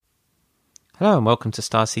Hello and welcome to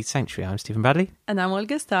Starseed Sanctuary. I'm Stephen Bradley. And I'm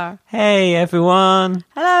Olga Star. Hey everyone.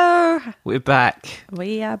 Hello. We're back.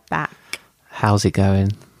 We are back. How's it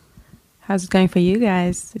going? How's it going for you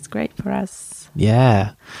guys? It's great for us.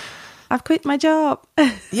 Yeah. I've quit my job.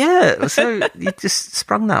 Yeah, so you just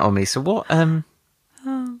sprung that on me. So what,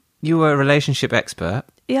 you were a relationship expert.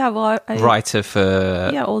 Yeah, well, writer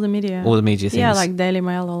for... Yeah, all the media. All the media things. Yeah, like Daily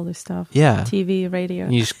Mail, all this stuff. Yeah. TV, radio.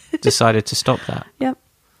 You just decided to stop that. Yep.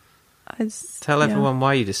 Tell everyone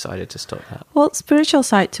why you decided to stop that. Well, spiritual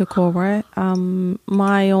side took over.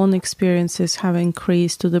 My own experiences have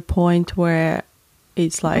increased to the point where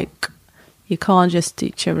it's like you can't just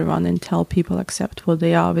teach everyone and tell people accept what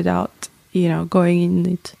they are without, going in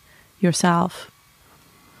it yourself.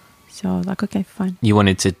 So like, okay, fine. You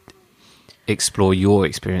wanted to explore your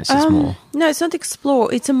experiences more. No, it's not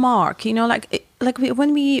explore. It's a mark.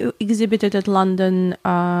 When we exhibited at London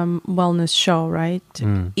Wellness Show, right?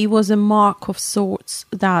 It was a mark of sorts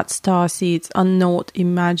that starseeds are not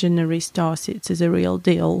imaginary starseeds. It's a real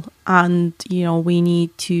deal, and we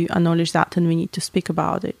need to acknowledge that and we need to speak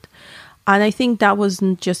about it. And I think that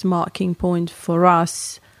wasn't just marking point for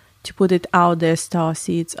us to put it out there.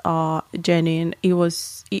 Starseeds are genuine.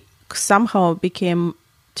 It somehow became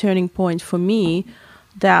turning point for me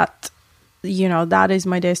that that is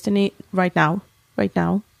my destiny right now,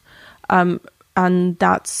 and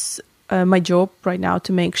that's my job right now,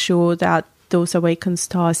 to make sure that those awakened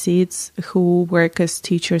starseeds who work as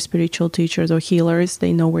teachers, spiritual teachers or healers,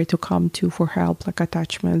 they know where to come to for help, like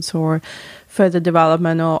attachments or further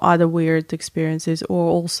development or other weird experiences. Or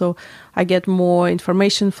also I get more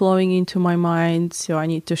information flowing into my mind, so I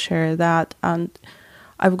need to share that. And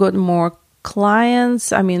I've got more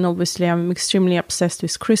clients. I mean, obviously I'm extremely obsessed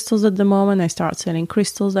with crystals at the moment. I start selling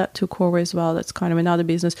crystals. That took over as well. That's kind of another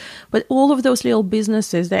business. But all of those little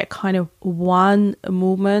businesses, they're kind of one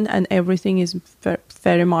movement, and everything is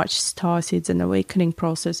very much starseeds and awakening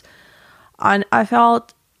process. And I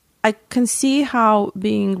felt I can see how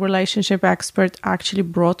being relationship expert actually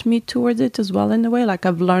brought me toward it as well, in a way. Like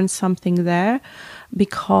I've learned something there,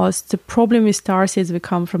 because the problem with starseeds, we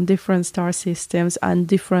come from different star systems and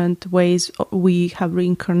different ways we have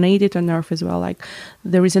reincarnated on Earth as well. Like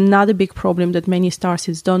there is another big problem that many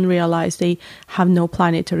starseeds don't realize. They have no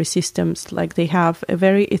planetary systems. Like they have a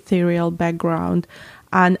very ethereal background,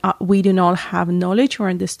 and we do not have knowledge or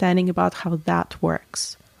understanding about how that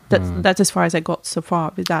works. That's as far as I got so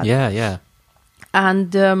far with that. Yeah.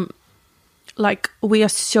 And we are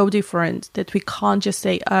so different that we can't just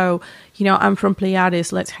say, I'm from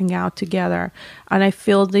Pleiades, let's hang out together. And I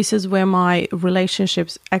feel this is where my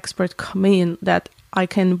relationships expert come in, that I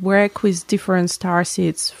can work with different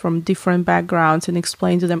starseeds from different backgrounds and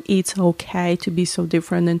explain to them it's okay to be so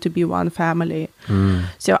different and to be one family.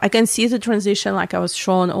 So I can see the transition, like I was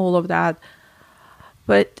shown all of that.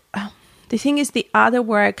 But the thing is, the other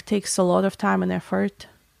work takes a lot of time and effort.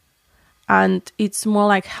 And it's more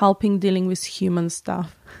like helping dealing with human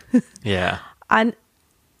stuff. Yeah. And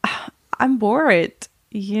I'm bored.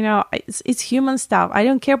 It's human stuff. I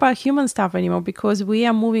don't care about human stuff anymore, because we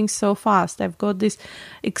are moving so fast. I've got these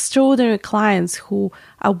extraordinary clients who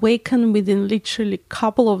awaken within literally a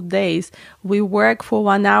couple of days. We work for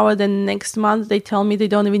 1 hour, then next month they tell me they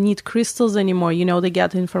don't even need crystals anymore. They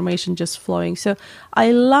get information just flowing. So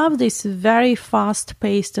I love this very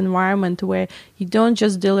fast-paced environment where you don't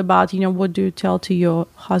just deal about, what do you tell to your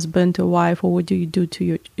husband or wife, or what do you do to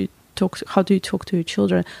your how do you talk to your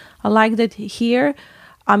children. I like that here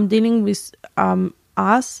I'm dealing with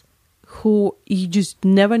us who you just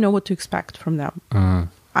never know what to expect from them. And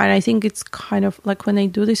I think it's kind of like when I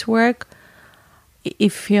do this work, it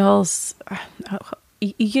feels,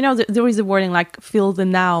 there is a wording like feel the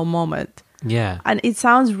now moment. Yeah. And it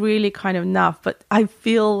sounds really kind of naff, but I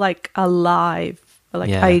feel like alive,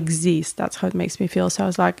 I exist. That's how it makes me feel. So I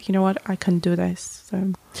was like, you know what, I can do this.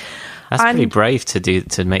 So that's pretty brave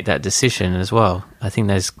to make that decision as well. I think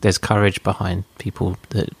there's courage behind people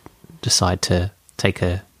that decide to take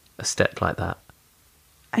a step like that.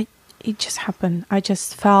 It just happened. I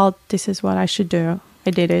just felt this is what I should do. I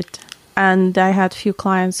did it. And I had a few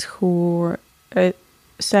clients who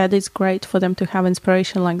said it's great for them to have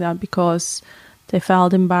inspiration like that, because they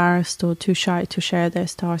felt embarrassed or too shy to share their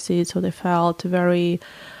starseeds, or they felt very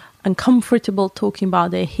uncomfortable talking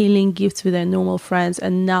about their healing gifts with their normal friends,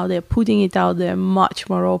 and now they're putting it out there much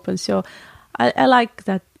more open. So I like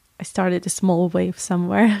that I started a small wave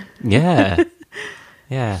somewhere. Yeah.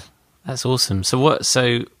 That's awesome. So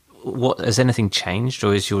what has anything changed,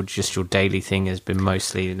 or is your daily thing has been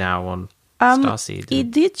mostly now on Starseed?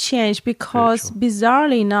 It did change, because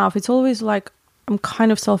bizarrely enough, it's always like I'm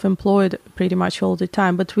kind of self-employed pretty much all the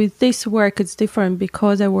time. But with this work, it's different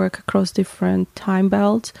because I work across different time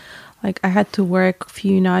belts. Like I had to work a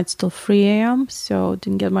few nights till 3 a.m., so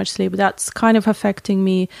didn't get much sleep. That's kind of affecting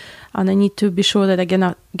me, and I need to be sure that I get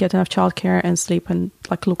enough childcare and sleep and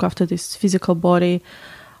like look after this physical body,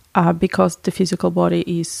 because the physical body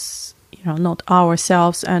is, not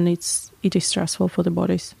ourselves, and it is stressful for the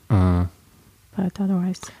bodies. But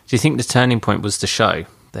otherwise, do you think the turning point was the show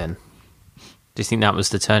then? Do you think that was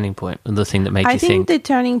the turning point, and the thing that made you think? I think the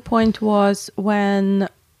turning point was when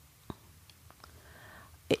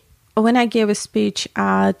I gave a speech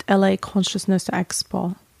at LA Consciousness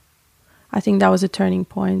Expo. I think that was a turning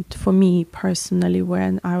point for me personally,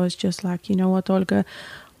 when I was just like, you know what, Olga,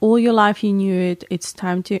 all your life you knew it. It's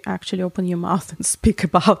time to actually open your mouth and speak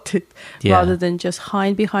about it, rather than just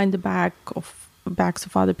hide behind the backs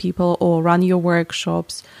of other people or run your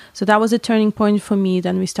workshops. So that was a turning point for me.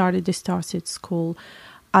 Then we started the Starseed School.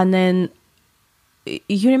 And then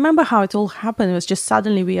you remember how it all happened. It was just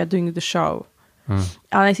suddenly we are doing the show. And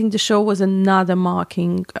I think the show was another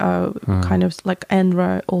marking, kind of like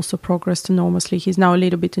Enra also progressed enormously. He's now a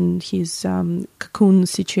little bit in his cocoon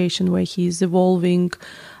situation where he's evolving.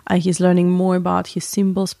 He's learning more about his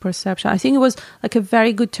symbols perception. I think it was like a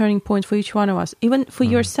very good turning point for each one of us. Even for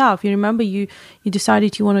yourself. You remember you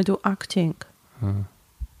decided you want to do acting.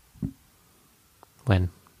 When?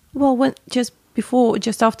 Well,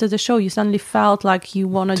 just after the show, you suddenly felt like you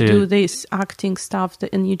want to do this acting stuff,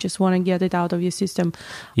 and you just want to get it out of your system.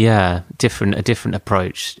 Yeah, a different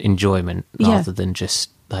approach, enjoyment, rather than just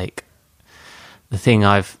like the thing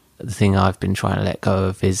I've been trying to let go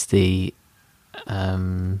of is the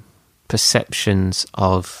perceptions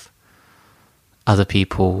of other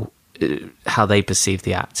people, how they perceive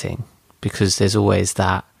the acting, because there's always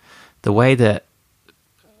that the way that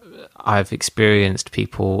I've experienced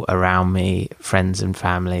people around me, friends and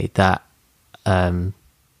family, that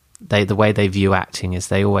the way they view acting is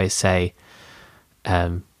they always say,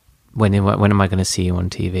 when am I going to see you on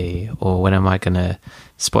TV, or when am I going to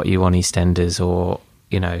spot you on EastEnders, or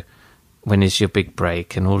when is your big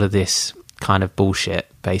break, and all of this kind of bullshit,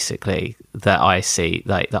 basically, that I see,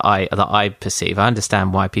 like that I perceive. I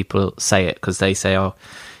understand why people say it, because they say, oh,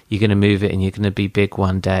 you're going to move it and you're going to be big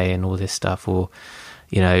one day and all this stuff, or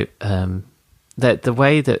that the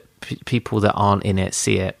way that people that aren't in it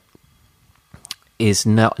see it is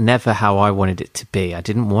never how I wanted it to be. I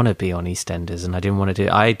didn't want to be on EastEnders, and I didn't want to do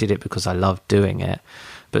it. I did it because I loved doing it.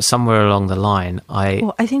 But somewhere along the line, I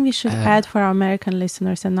think we should add for our American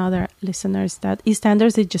listeners and other listeners that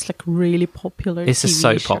EastEnders is just like really popular. It's TV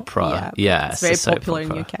a soap opera. Yeah, it's very popular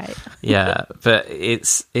in UK. Yeah, but it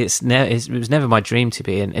was never my dream to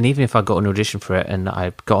be. And even if I got an audition for it and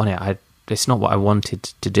I got on it, it's not what I wanted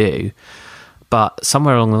to do. But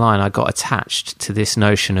somewhere along the line, I got attached to this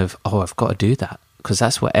notion of, I've got to do that, because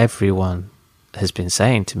that's what everyone has been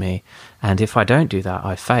saying to me. And if I don't do that,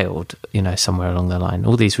 I failed, somewhere along the line.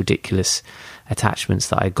 All these ridiculous attachments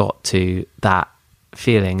that I got to that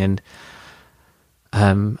feeling. And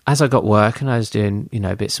as I got work and I was doing,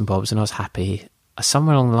 bits and bobs, and I was happy,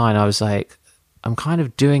 somewhere along the line, I was like, I'm kind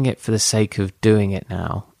of doing it for the sake of doing it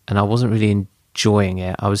now. And I wasn't really enjoying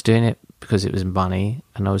it. I was doing it because it was money,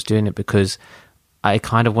 and I was doing it because I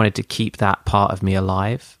kind of wanted to keep that part of me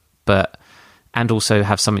alive, and also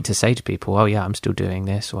have something to say to people. Oh yeah, I'm still doing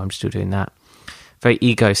this, or I'm still doing that. Very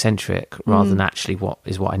egocentric rather than actually what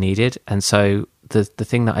I needed. And so the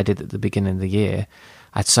thing that I did at the beginning of the year,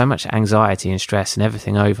 I had so much anxiety and stress and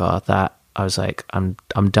everything over that I was like,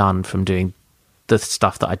 I'm done from doing the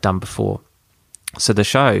stuff that I'd done before. So the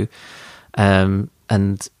show, and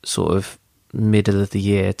sort of middle of the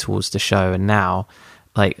year towards the show, and now,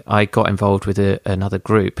 like, I got involved with another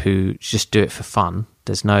group who just do it for fun.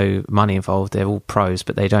 There's no money involved. They're all pros,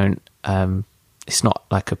 but they don't. It's not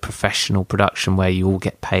like a professional production where you all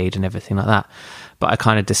get paid and everything like that. But I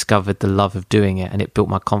kind of discovered the love of doing it, and it built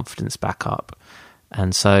my confidence back up.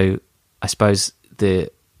 And so I suppose the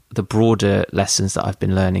broader lessons that I've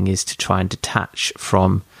been learning is to try and detach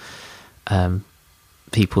from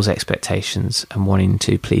people's expectations and wanting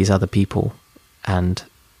to please other people and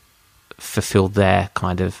fulfill their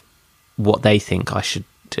kind of what they think I should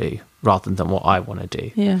do rather than what I want to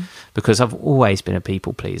do. Yeah. Because I've always been a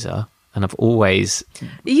people pleaser, and I've always...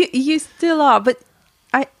 You still are, but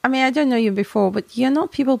I mean, I don't know you before, but you're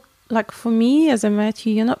not people... Like, for me, as I met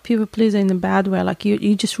you, you're not people pleaser in a bad way. Like,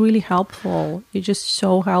 you're just really helpful. You're just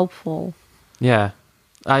so helpful. Yeah.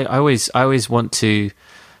 I always want to...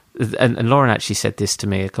 And Lauren actually said this to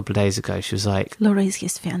me a couple of days ago. She was like... Laura is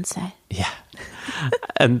his fiancée. Yeah.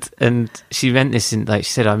 and she meant this in... Like,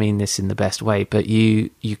 she said, I mean this in the best way, but you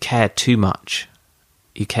care too much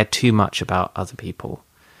you care too much about other people.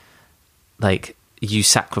 Like, you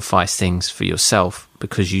sacrifice things for yourself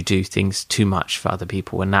because you do things too much for other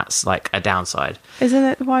people, and that's like a downside. Isn't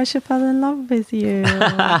it why she fell in love with you?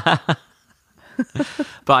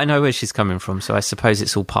 But I know where she's coming from, so I suppose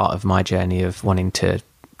it's all part of my journey of wanting to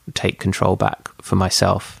take control back for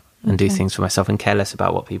myself and do things for myself and care less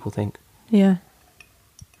about what people think. Yeah.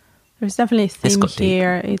 There's definitely a theme got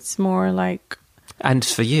here. Deep. It's more like... And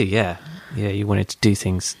for you, yeah, you wanted to do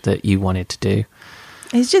things that you wanted to do.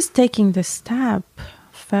 It's just taking the step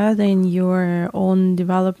further in your own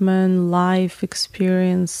development, life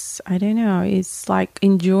experience. I don't know. It's like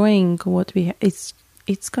enjoying what we...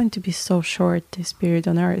 It's going to be so short, this period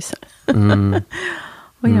on Earth. We don't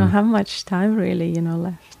have much time really,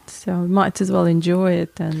 left. So might as well enjoy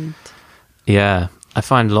it. And yeah, I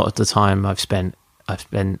find a lot of the time I've spent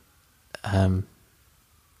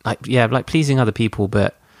like pleasing other people,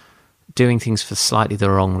 but doing things for slightly the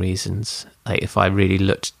wrong reasons. Like, if I really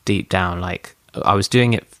looked deep down, like, I was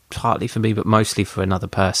doing it partly for me, but mostly for another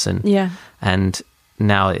person. Yeah. And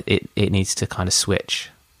now it needs to kind of switch.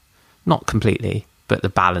 Not completely, but the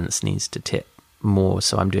balance needs to tip more.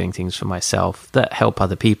 So I'm doing things for myself that help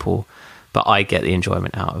other people, but I get the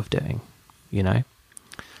enjoyment out of doing,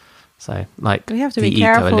 So, like, we have to be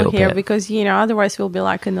careful here because, otherwise we'll be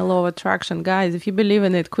like in the law of attraction. Guys, if you believe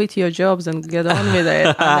in it, quit your jobs and get on with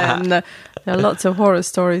it. And then there are lots of horror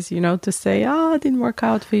stories, to say, it didn't work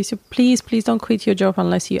out for you. So please don't quit your job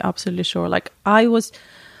unless you're absolutely sure. Like, I was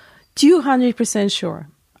 200% sure.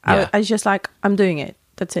 Yeah. I was just like, I'm doing it.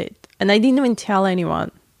 That's it. And I didn't even tell anyone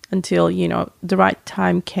until, the right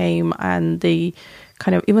time came, and they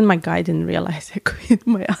kind of, even my guy didn't realize I quit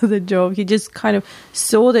my other job. He just kind of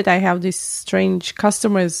saw that I have these strange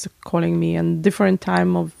customers calling me and different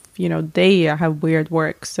time of, day I have weird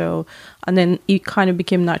work. So, and then it kind of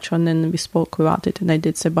became natural, and then we spoke about it, and I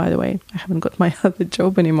did say, by the way, I haven't got my other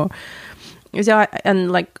job anymore. So,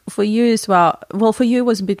 and like for you as well, for you it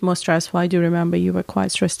was a bit more stressful. I do remember you were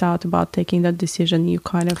quite stressed out about taking that decision. You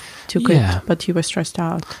kind of took it, but you were stressed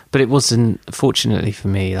out. But it wasn't, fortunately for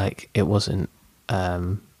me, like, it wasn't,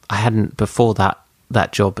 I hadn't, before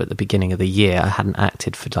that job at the beginning of the year, I hadn't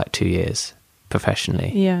acted for like 2 years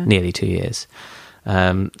professionally. Yeah. Nearly 2 years.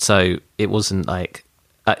 So it wasn't like,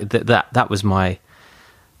 that was my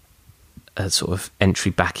sort of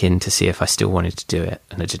entry back in to see if I still wanted to do it,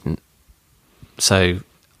 and I didn't. So,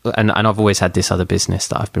 and I've always had this other business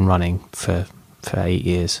that I've been running for 8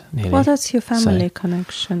 years nearly. Well, that's your family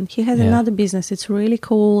connection. He has another business. It's really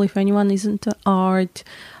cool. If anyone is into art,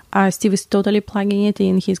 Steve is totally plugging it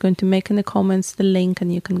in. He's going to make in the comments the link,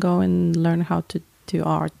 and you can go and learn how to do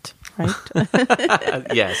art, right?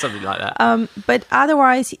 Yeah, something like that. But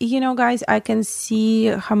otherwise, guys, I can see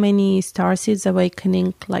how many starseeds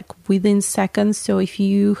awakening like within seconds. So if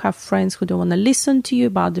you have friends who don't want to listen to you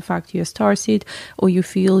about the fact you're a starseed, or you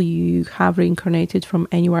feel you have reincarnated from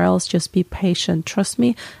anywhere else, just be patient. Trust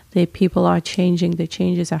me, the people are changing. The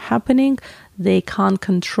changes are happening. They can't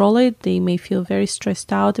control it. They may feel very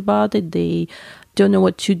stressed out about it. They don't know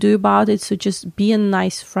what to do about it. So just be a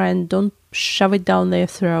nice friend. Don't shove it down their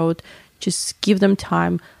throat. Just give them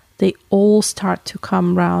time. They all start to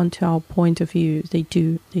come round to our point of view. They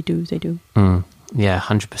do. Yeah,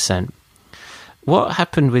 100%. What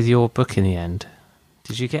happened with your book in the end?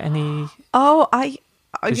 Did you get any? Oh,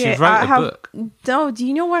 you wrote a book. No, do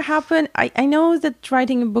you know what happened? I know that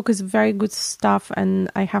writing a book is very good stuff, and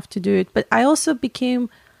I have to do it. But I also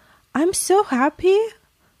I'm so happy.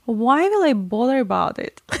 Why will I bother about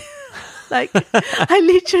it? Like, I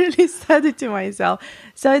literally said it to myself.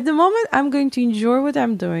 So at the moment, I'm going to enjoy what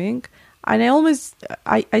I'm doing. And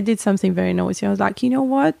I did something very nosy. I was like, you know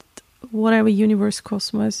what? Whatever, universe,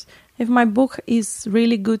 cosmos, if my book is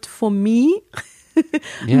really good for me,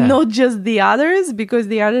 not just the others, because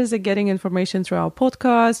the others are getting information through our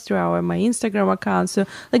podcast, through my Instagram account. So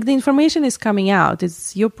like the information is coming out.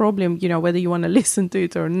 It's your problem, whether you want to listen to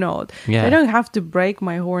it or not. Yeah. I don't have to break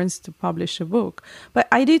my horns to publish a book. But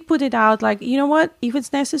I did put it out like, you know what? If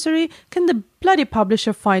it's necessary, can the bloody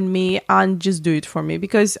publisher find me and just do it for me?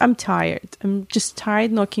 Because I'm tired. I'm just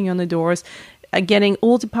tired knocking on the doors, getting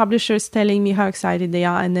all the publishers telling me how excited they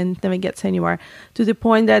are, and then it never gets anywhere. To the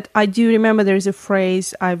point that I do remember there's a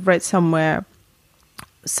phrase I've read somewhere,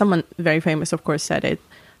 someone very famous, of course, said it,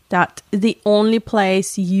 that the only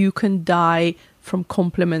place you can die from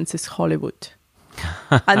compliments is Hollywood.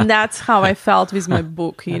 And that's how I felt with my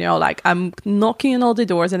book, like I'm knocking on all the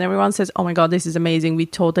doors and everyone says, oh my God, this is amazing. We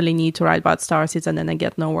totally need to write about starseeds, and then I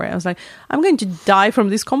get nowhere. I was like, I'm going to die from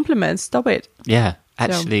these compliments. Stop it. Yeah.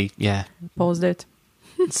 Actually, paused it.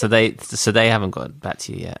 So they haven't got back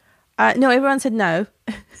to you yet. No, everyone said no.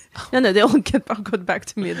 No, they all got back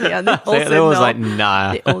to me at the end. They all said They was no. like,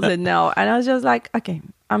 nah. They all said no. And I was just like, okay,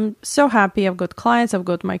 I'm so happy. I've got clients. I've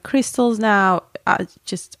got my crystals now.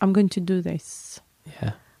 I'm going to do this.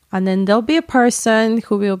 Yeah. And then there'll be a person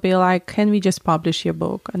who will be like, can we just publish your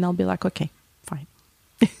book? And I'll be like, okay, fine.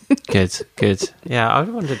 Good. Yeah, I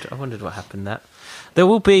wondered what happened there. There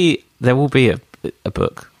will be a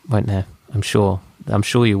book, won't there? I'm sure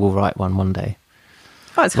you will write one day.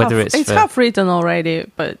 Oh, it's half written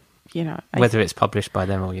already, but whether it's published by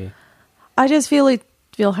them or you. I just feel it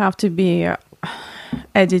will have to be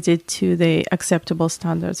edited to the acceptable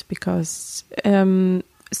standards, because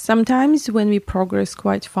sometimes when we progress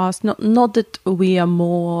quite fast, not that we are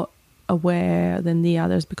more aware than the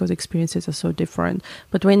others because experiences are so different,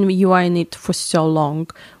 but when you are in it for so long,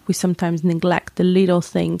 we sometimes neglect the little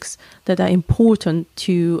things that are important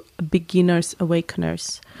to beginners,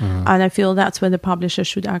 awakeners. And I feel that's where the publisher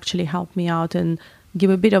should actually help me out and give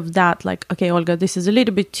a bit of that, like, okay, Olga, this is a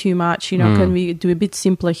little bit too much, can we do a bit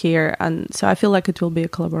simpler here? And so I feel like it will be a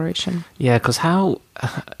collaboration. Yeah, because how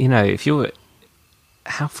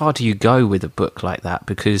far do you go with a book like that?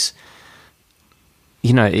 Because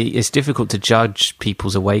it's difficult to judge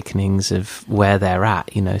people's awakenings of where they're at.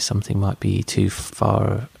 Something might be too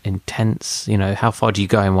far intense. How far do you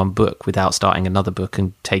go in one book without starting another book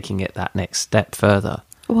and taking it that next step further?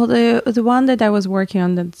 Well, the one that I was working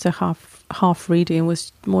on, that's a half reading,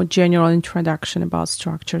 was more general introduction about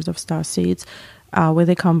structures of starseeds, where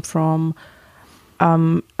they come from,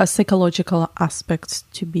 a psychological aspects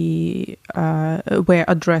to be were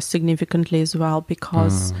addressed significantly as well,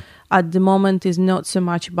 because at the moment is not so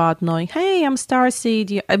much about knowing, hey, I'm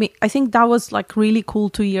starseed. I mean, I think that was like really cool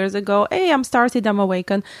 2 years ago. Hey, I'm starseed, I'm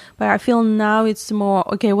awakened. But I feel now it's more,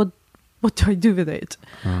 okay, what do I do with it?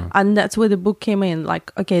 And that's where the book came in.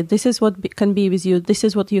 Like, okay, this is what can be with you. This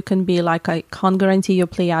is what you can be. Like, I can't guarantee your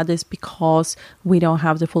Pleiades because we don't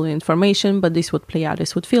have the full information, but this is what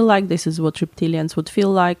Pleiades would feel like. This is what reptilians would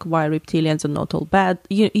feel like. Why reptilians are not all bad.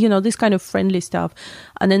 This kind of friendly stuff.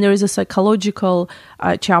 And then there is a psychological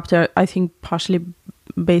chapter, I think partially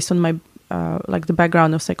based on my the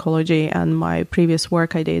background of psychology and my previous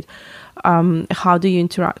work I did. How do you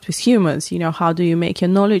interact with humans? How do you make your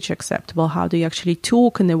knowledge acceptable? How do you actually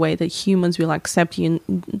talk in a way that humans will accept you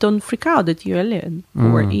and don't freak out that you're alien?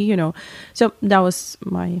 Or, So that was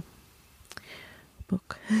my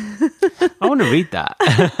book. I want to read that.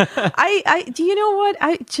 Do you know what?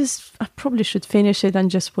 I probably should finish it and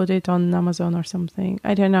just put it on Amazon or something.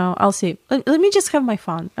 I don't know. I'll see. Let me just have my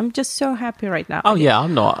fun. I'm just so happy right now. Oh yeah,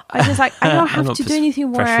 I'm not. I don't have to do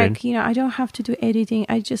anything work. I don't have to do editing.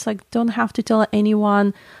 I just don't have to tell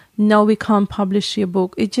anyone, no, we can't publish your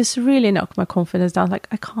book. It just really knocked my confidence down. Like,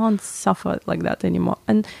 I can't suffer like that anymore.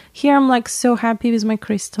 And here I'm like so happy with my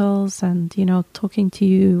crystals and, talking to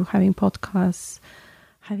you, having podcasts,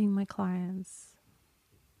 having my clients.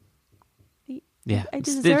 Yeah, I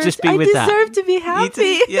deserve to be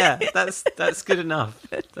happy. That's good enough.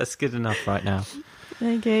 That's good enough right now.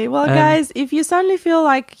 Okay, well, guys, if you suddenly feel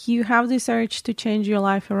like you have this urge to change your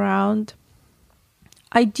life around,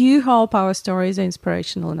 I do hope our stories are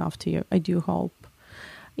inspirational enough to you. I do hope.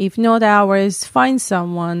 If not ours, find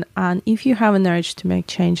someone, and if you have an urge to make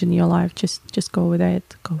change in your life, just go with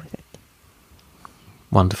it. Go with it.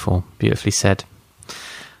 Wonderful. Beautifully said.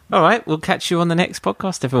 All right, we'll catch you on the next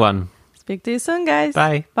podcast, everyone. Speak to you soon, guys.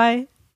 Bye. Bye.